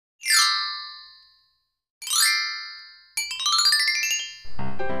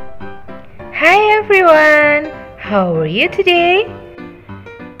Hi everyone! How are you today?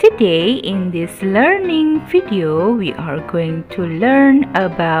 Today in this learning video, we are going to learn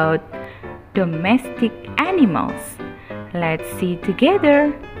about domestic animals. Let's see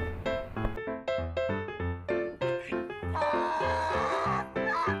together.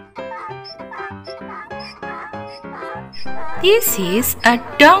 This is a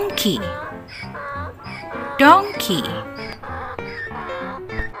donkey. Donkey.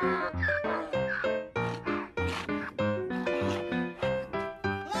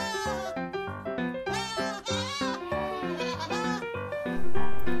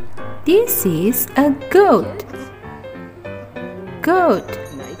 This is a goat. Goat.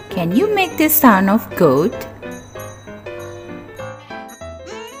 Can you make the sound of goat?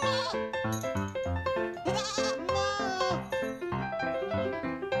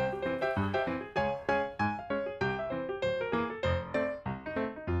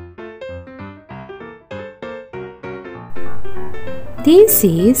 This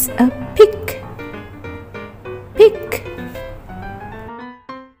is a pig. Pig.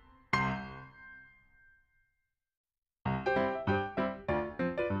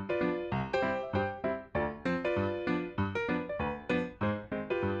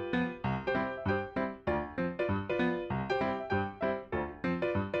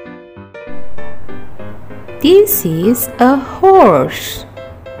 This is a horse.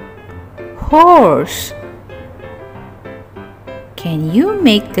 Horse. Can you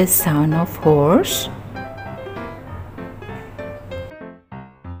make the sound of horse?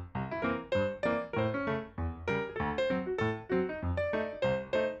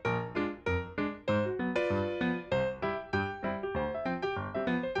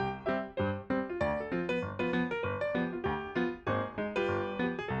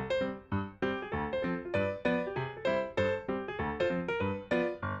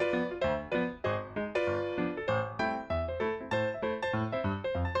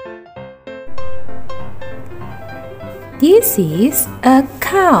 This is a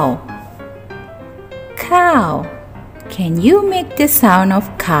cow. Cow. Can you make the sound of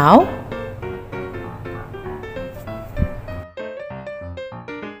cow?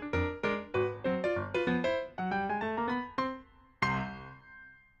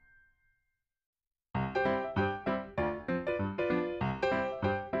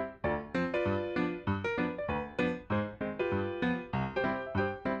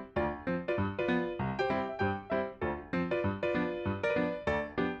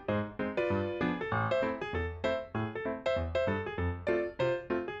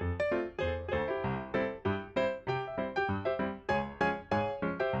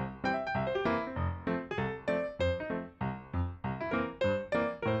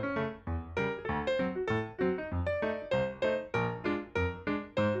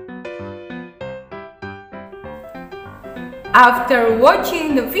 After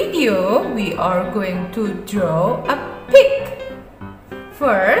watching the video, we are going to draw a pig.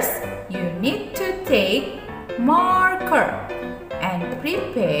 First, you need to take marker and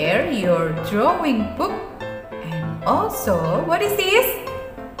prepare your drawing book. And also, what is this?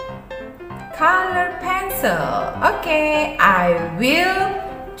 Color pencil. Okay, I will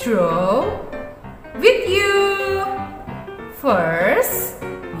draw with you. First,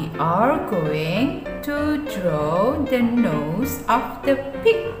 we are going to draw the nose of the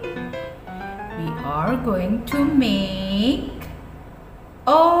pig. We are going to make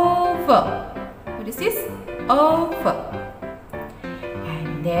oval. What is this? Oval.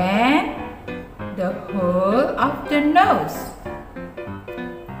 And then the hole of the nose.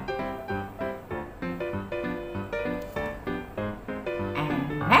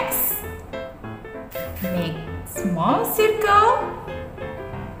 And next, make small circle.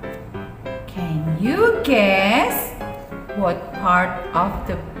 Can you guess what part of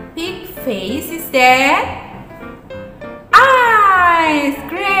the pig face is that? Eyes!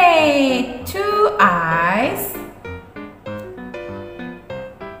 Great! 2 eyes.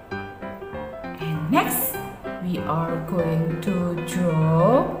 And next, we are going to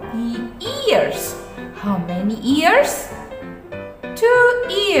draw the ears. How many ears? 2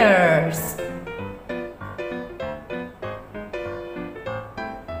 ears.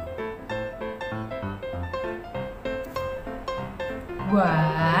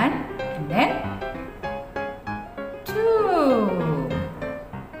 One, and then 2.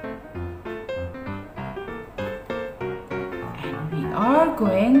 And we are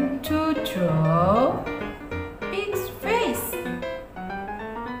going to draw pig's face.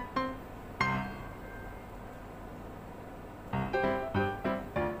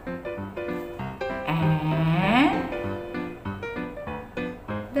 And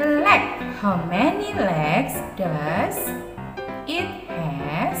does it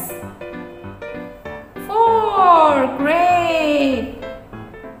has 4. Great!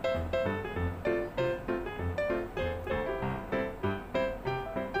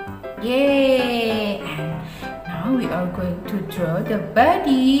 Yay! And now we are going to draw the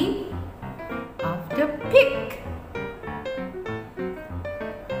body of the pig.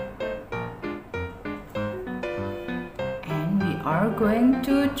 And we are going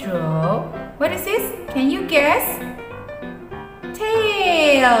to draw, what is this? Can you guess?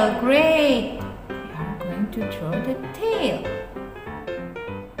 Tail. Great! We are going to draw the tail.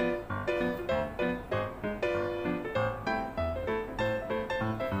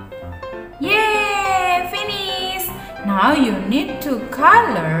 Yay! Finish! Now you need to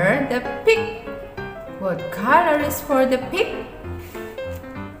color the pig. What color is for the pig?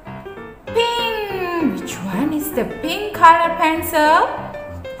 Pink! Which one is the pink color pencil?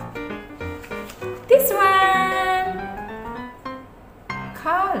 This one!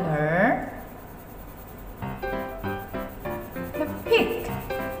 Color the pig.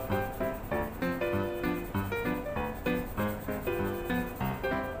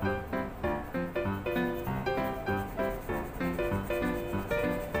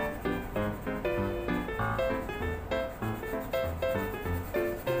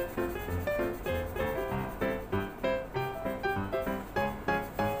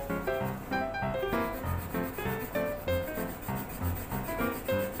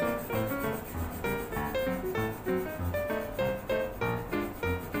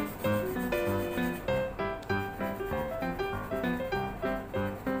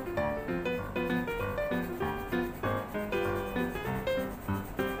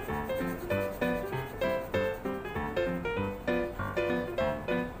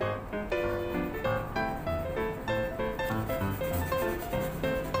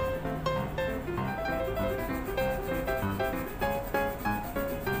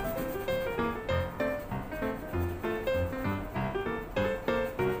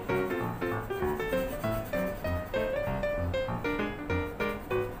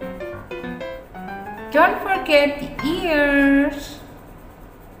 Don't forget the ears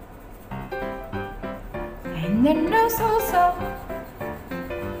and the nose also.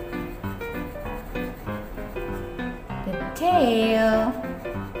 The tail.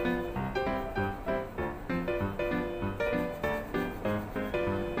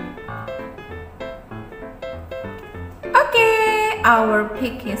 Okay, our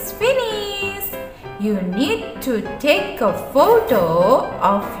pig is finished. You need to take a photo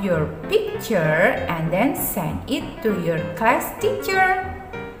of your picture and then send it to your class teacher.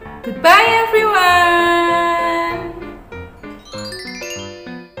 Goodbye, everyone.